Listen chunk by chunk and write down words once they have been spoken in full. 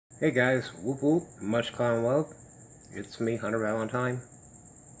Hey guys, whoop whoop, much clown love. It's me, Hunter Valentine,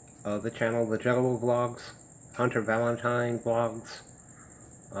 of the channel The Juggalo Vlogs, Hunter Valentine Vlogs,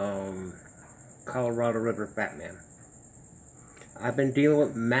 Colorado River Batman. I've been dealing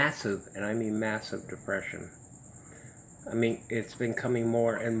with massive, and I mean massive, depression. I mean, it's been coming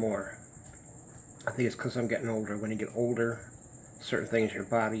more and more. I think it's because I'm getting older. When you get older, certain things in your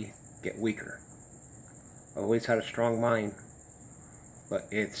body get weaker. I've always had a strong mind, but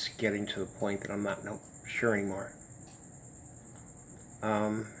it's getting to the point that I'm not sure anymore.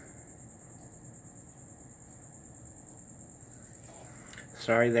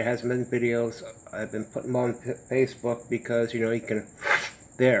 Sorry there hasn't been videos. I've been putting them on Facebook because, you can,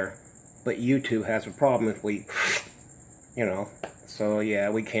 there. But YouTube has a problem if we, so yeah,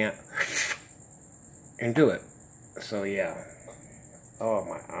 we can't, and do it. So yeah. Oh,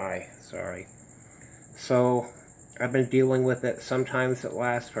 my eye, sorry. So, I've been dealing with it. Sometimes it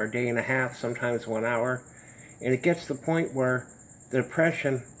lasts for a day and a half, sometimes 1 hour. And it gets to the point where the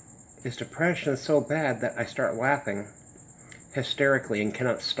depression is so bad that I start laughing hysterically and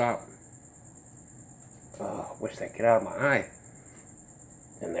cannot stop. Oh, wish that get out of my eye.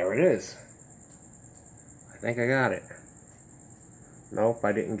 And there it is. I think I got it. Nope,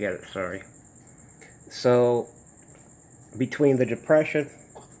 I didn't get it, sorry. So, between the depression,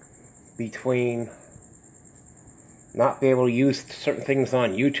 between not be able to use certain things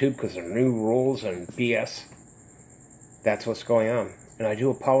on YouTube because of new rules and BS. That's what's going on. And I do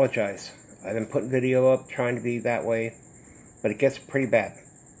apologize. I've been putting video up trying to be that way, but it gets pretty bad.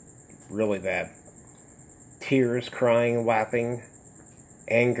 Really bad. Tears, crying, laughing,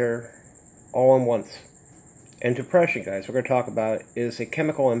 anger, all in once. And depression, guys, we're going to talk about, is a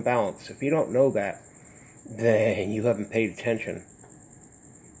chemical imbalance. If you don't know that, then you haven't paid attention.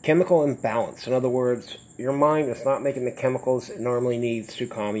 Chemical imbalance. In other words, your mind is not making the chemicals it normally needs to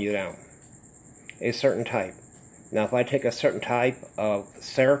calm you down. A certain type. Now, if I take a certain type of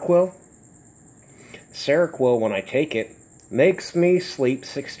Seroquel, when I take it, makes me sleep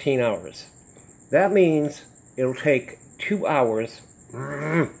 16 hours. That means it'll take 2 hours.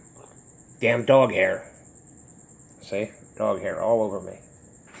 Damn dog hair. See? Dog hair all over me.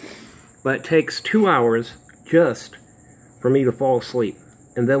 But it takes 2 hours just for me to fall asleep.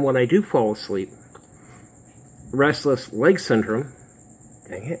 And then when I do fall asleep, restless leg syndrome,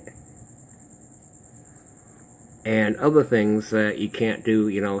 dang it, and other things that you can't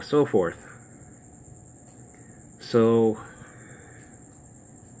do, so forth. So,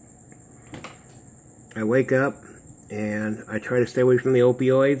 I wake up, and I try to stay away from the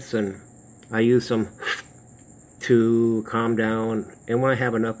opioids, and I use them to calm down, and when I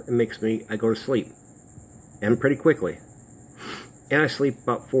have enough, I go to sleep, and pretty quickly. And I sleep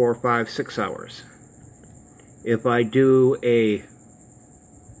about 4, 5, 6 hours. If I do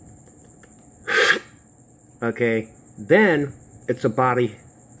okay, then it's a body,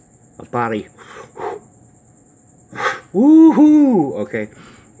 woohoo, okay,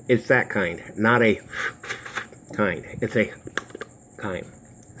 it's that kind, not a kind, it's a kind.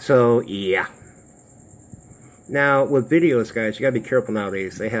 So, yeah. Now, with videos, guys, you gotta be careful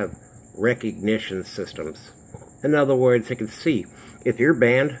nowadays. They have recognition systems. In other words, they can see if you're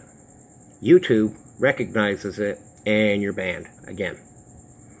banned, YouTube recognizes it, and you're banned again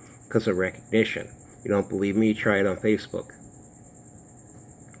because of recognition. You don't believe me? Try it on Facebook.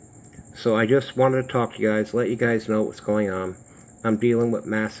 So I just wanted to talk to you guys, let you guys know what's going on. I'm dealing with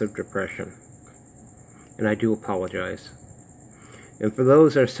massive depression, and I do apologize. And for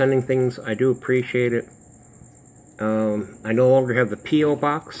those that are sending things, I do appreciate it. I no longer have the P.O.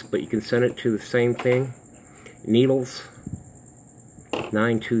 box, but you can send it to the same thing. Needles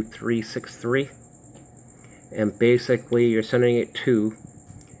 92363, and basically you're sending it to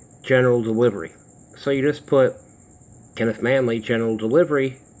general delivery. So you just put Kenneth Manley general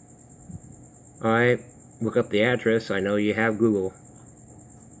delivery. Alright, look up the address. I know you have Google,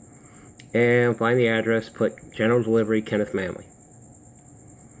 and find the address, put general delivery Kenneth Manley,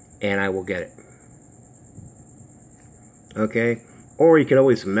 and I will get it. Okay? Or you can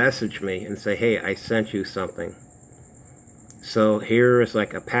always message me and say, hey, I sent you something. So here is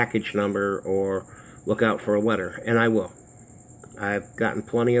like a package number, or look out for a letter. And I will. I've gotten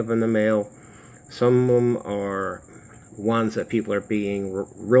plenty of them in the mail. Some of them are ones that people are being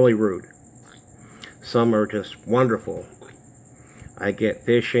really rude. Some are just wonderful. I get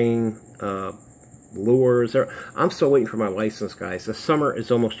fishing, lures. I'm still waiting for my license, guys. The summer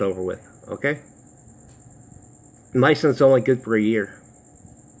is almost over with, okay? License is only good for a year.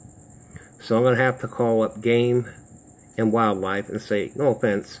 So I'm going to have to call up Game and Wildlife and say, no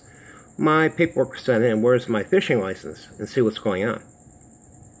offense, my paperwork sent in, where's my fishing license? And see what's going on.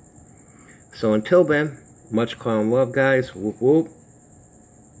 So until then, much clown love, guys. Whoop whoop.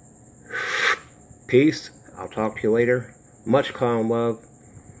 Peace. I'll talk to you later. Much clown love.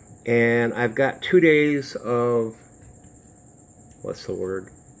 And I've got 2 days of, what's the word?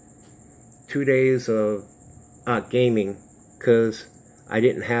 2 days of gaming, because I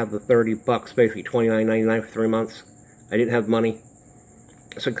didn't have the $30, basically $29.99 for 3 months. I didn't have money,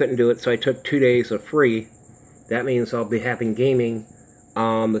 so I couldn't do it. So I took 2 days of free. That means I'll be having gaming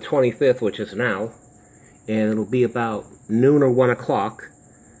on the 25th, which is now, and it'll be about noon or 1 o'clock.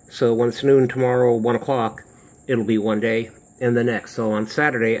 So when it's noon tomorrow, 1 o'clock, it'll be one day and the next. So on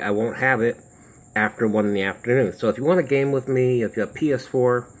Saturday, I won't have it after 1 in the afternoon. So if you want to game with me, if you have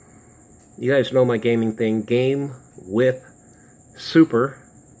PS4, you guys know my gaming thing, Game with Super,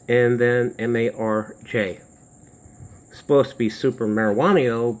 and then M-A-R-J. It's supposed to be Super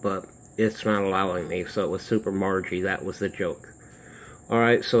Marijuana, but it's not allowing me, so it was Super Margie. That was the joke.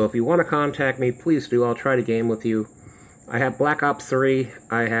 Alright, so if you want to contact me, please do. I'll try to game with you. I have Black Ops 3.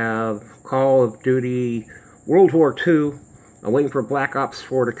 I have Call of Duty World War II. I'm waiting for Black Ops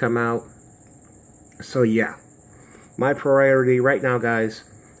 4 to come out. So yeah, my priority right now, guys,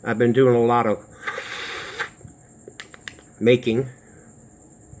 I've been doing a lot of making,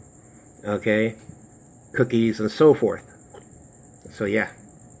 okay, cookies and so forth. So yeah,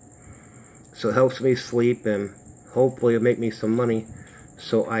 so it helps me sleep, and hopefully it'll make me some money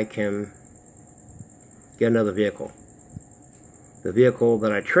so I can get another vehicle. The vehicle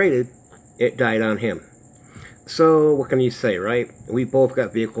that I traded, it died on him. So what can you say, right? We both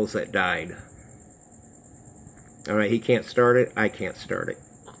got vehicles that died. Alright, he can't start it, I can't start it.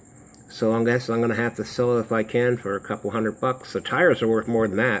 So I guess I'm going to have to sell it if I can for a couple $100. The tires are worth more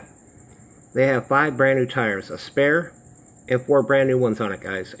than that. They have 5 brand new tires, a spare, and 4 brand new ones on it,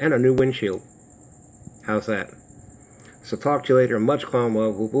 guys. And a new windshield. How's that? So talk to you later. Much clown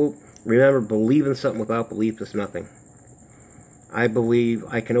love. Whoop, whoop. Remember, believe in something without belief is nothing. I believe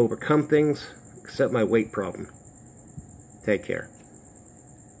I can overcome things, except my weight problem. Take care.